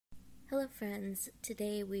Hello friends,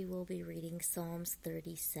 today we will be reading Psalms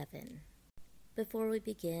 37. Before we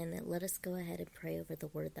begin, let us go ahead and pray over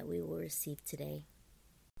the word that we will receive today.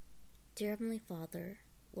 Dear Heavenly Father,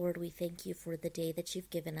 Lord, we thank you for the day that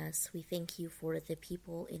you've given us. We thank you for the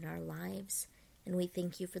people in our lives, and we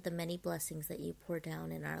thank you for the many blessings that you pour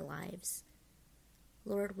down in our lives.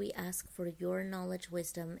 Lord, we ask for your knowledge,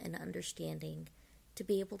 wisdom, and understanding to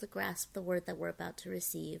be able to grasp the word that we're about to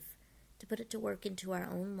receive, to put it to work into our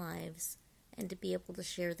own lives, and to be able to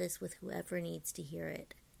share this with whoever needs to hear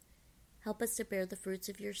it. Help us to bear the fruits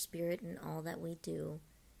of your Spirit in all that we do,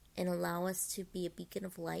 and allow us to be a beacon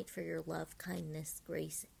of light for your love, kindness,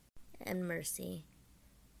 grace, and mercy.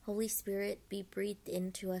 Holy Spirit, be breathed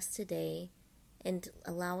into us today, and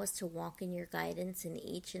allow us to walk in your guidance in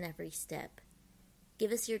each and every step.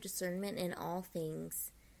 Give us your discernment in all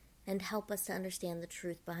things, and help us to understand the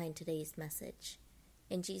truth behind today's message.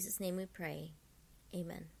 In Jesus' name we pray.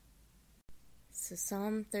 Amen. So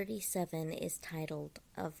Psalm 37 is titled,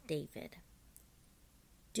 Of David.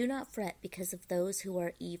 Do not fret because of those who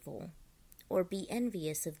are evil, or be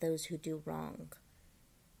envious of those who do wrong.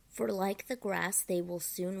 For like the grass they will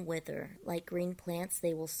soon wither, like green plants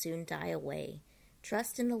they will soon die away.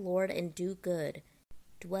 Trust in the Lord and do good.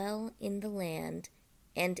 Dwell in the land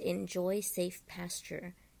and enjoy safe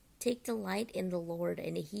pasture. Take delight in the Lord,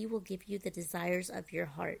 and he will give you the desires of your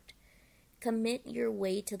heart. Commit your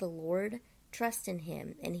way to the Lord, trust in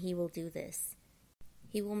him, and he will do this.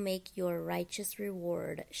 He will make your righteous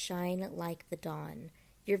reward shine like the dawn,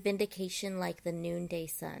 your vindication like the noonday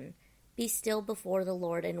sun. Be still before the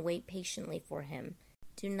Lord and wait patiently for him.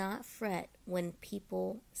 Do not fret when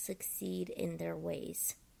people succeed in their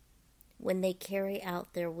ways, when they carry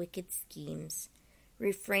out their wicked schemes.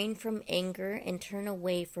 Refrain from anger and turn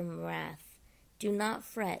away from wrath. Do not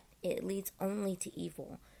fret, it leads only to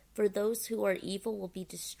evil. For those who are evil will be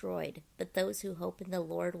destroyed, but those who hope in the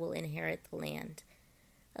Lord will inherit the land.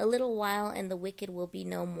 A little while and the wicked will be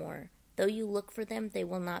no more. Though you look for them, they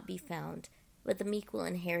will not be found. But the meek will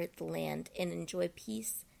inherit the land and enjoy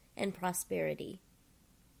peace and prosperity.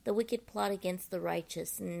 The wicked plot against the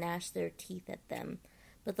righteous and gnash their teeth at them.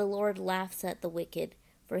 But the Lord laughs at the wicked,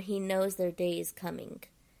 for he knows their day is coming.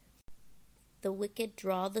 The wicked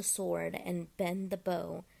draw the sword and bend the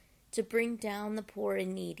bow, to bring down the poor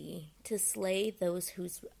and needy, to slay those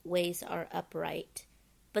whose ways are upright.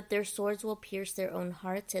 But their swords will pierce their own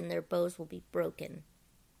hearts, and their bows will be broken.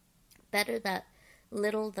 Better that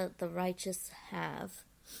little that the righteous have,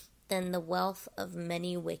 than the wealth of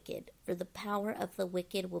many wicked. For the power of the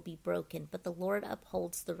wicked will be broken, but the Lord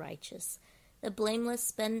upholds the righteous. The blameless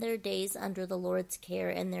spend their days under the Lord's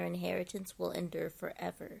care, and their inheritance will endure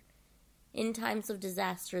forever. In times of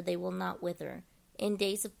disaster they will not wither. In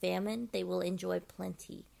days of famine they will enjoy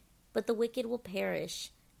plenty. But the wicked will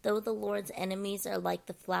perish. Though the Lord's enemies are like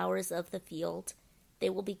the flowers of the field,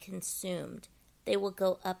 they will be consumed. They will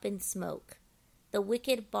go up in smoke. The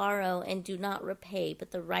wicked borrow and do not repay,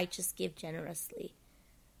 but the righteous give generously.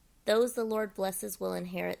 Those the Lord blesses will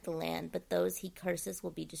inherit the land, but those he curses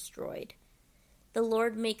will be destroyed. The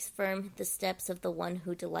Lord makes firm the steps of the one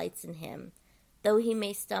who delights in him. Though he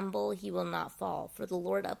may stumble, he will not fall, for the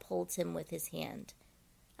Lord upholds him with his hand.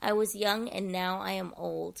 I was young, and now I am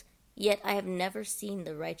old, yet I have never seen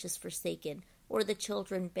the righteous forsaken, or the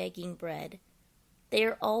children begging bread. They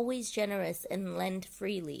are always generous and lend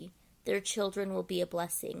freely. Their children will be a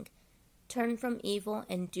blessing. Turn from evil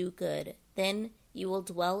and do good. Then you will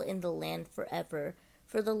dwell in the land forever.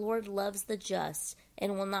 For the Lord loves the just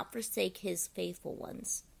and will not forsake his faithful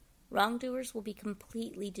ones. Wrongdoers will be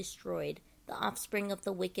completely destroyed. The offspring of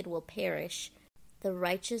the wicked will perish. The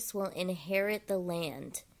righteous will inherit the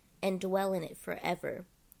land and dwell in it forever.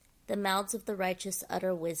 The mouths of the righteous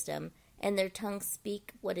utter wisdom, and their tongues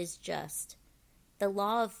speak what is just. The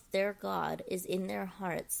law of their God is in their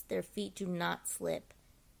hearts. Their feet do not slip.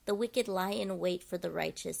 The wicked lie in wait for the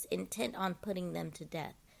righteous, intent on putting them to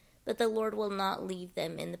death. But the Lord will not leave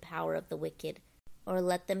them in the power of the wicked, or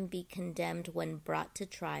let them be condemned when brought to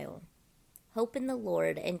trial. Hope in the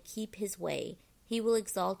Lord and keep his way. He will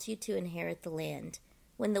exalt you to inherit the land.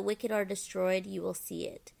 When the wicked are destroyed, you will see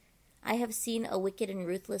it. I have seen a wicked and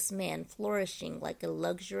ruthless man flourishing like a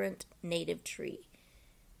luxuriant native tree.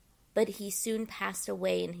 But he soon passed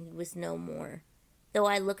away, and he was no more. Though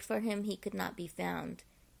I looked for him, he could not be found.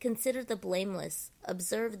 Consider the blameless,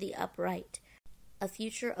 observe the upright. A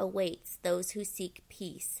future awaits those who seek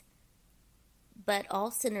peace. But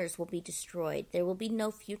all sinners will be destroyed. There will be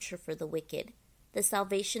no future for the wicked. The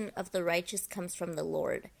salvation of the righteous comes from the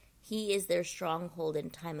Lord. He is their stronghold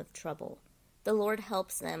in time of trouble. The Lord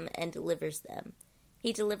helps them and delivers them.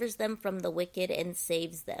 He delivers them from the wicked and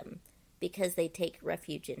saves them. because they take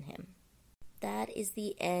refuge in him. That is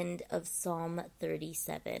the end of Psalm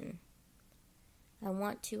 37. I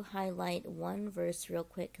want to highlight one verse real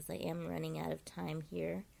quick because I am running out of time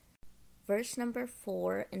here. Verse number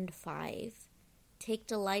 4 and 5. Take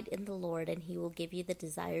delight in the Lord, and he will give you the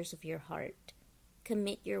desires of your heart.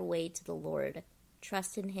 Commit your way to the Lord.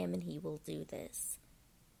 Trust in him, and he will do this.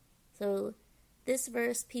 So this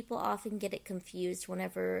verse, people often get it confused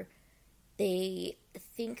whenever they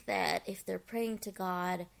think that if they're praying to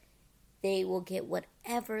God, they will get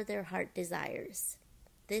whatever their heart desires.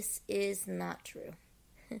 This is not true.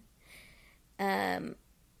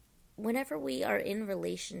 Whenever we are in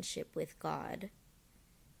relationship with God,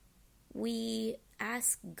 we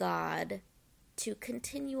ask God to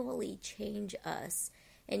continually change us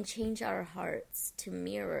and change our hearts to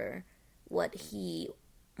mirror what he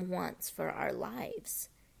wants for our lives.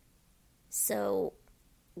 So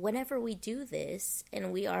whenever we do this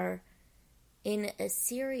and we are in a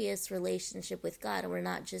serious relationship with God and we're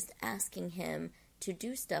not just asking him to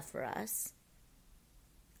do stuff for us,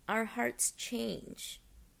 our hearts change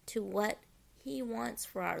to what he wants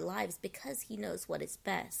for our lives because he knows what is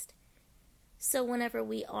best. So whenever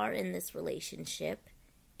we are in this relationship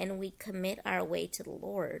and we commit our way to the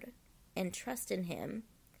Lord and trust in him,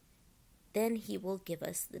 then he will give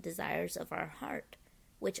us the desires of our heart,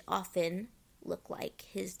 which often look like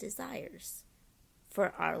his desires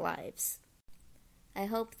for our lives. I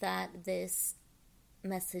hope that this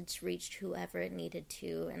message reached whoever it needed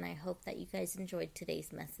to, and I hope that you guys enjoyed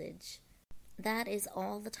today's message. That is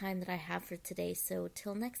all the time that I have for today, so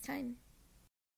till next time.